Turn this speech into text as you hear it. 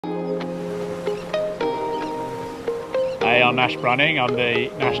I'm Ash Brunning. I'm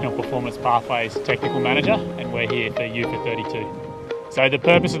the National Performance Pathways Technical Manager, and we're here for Youfor32. So the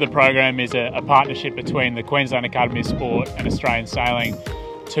purpose of the program is a partnership between the Queensland Academy of Sport and Australian Sailing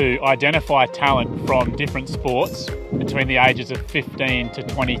to identify talent from different sports between the ages of 15 to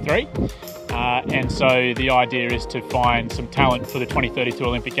 23. And so the idea is to find some talent for the 2032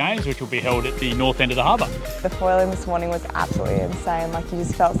 Olympic Games, which will be held at the north end of the harbour. The foiling this morning was absolutely insane. Like, you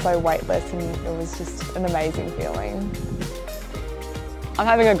just felt so weightless, and it was just an amazing feeling. I'm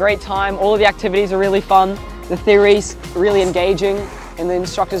having a great time. All of the activities are really fun. The theory's really engaging, and the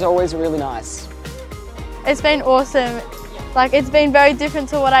instructors are always really nice. It's been awesome. Like, it's been very different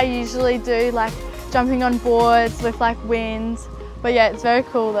to what I usually do, like jumping on boards with like winds. But yeah, it's very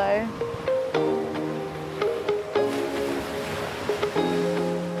cool though.